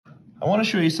I want to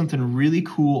show you something really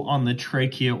cool on the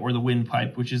trachea or the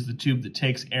windpipe, which is the tube that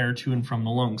takes air to and from the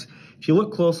lungs. If you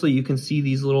look closely, you can see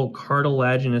these little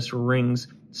cartilaginous rings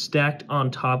stacked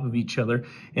on top of each other.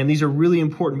 And these are really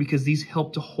important because these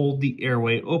help to hold the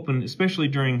airway open, especially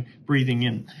during breathing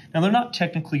in. Now, they're not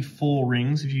technically full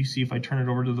rings. If you see, if I turn it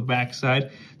over to the back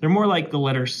side, they're more like the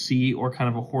letter C or kind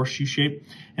of a horseshoe shape.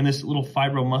 And this little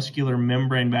fibromuscular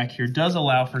membrane back here does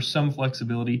allow for some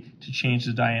flexibility to change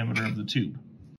the diameter of the tube.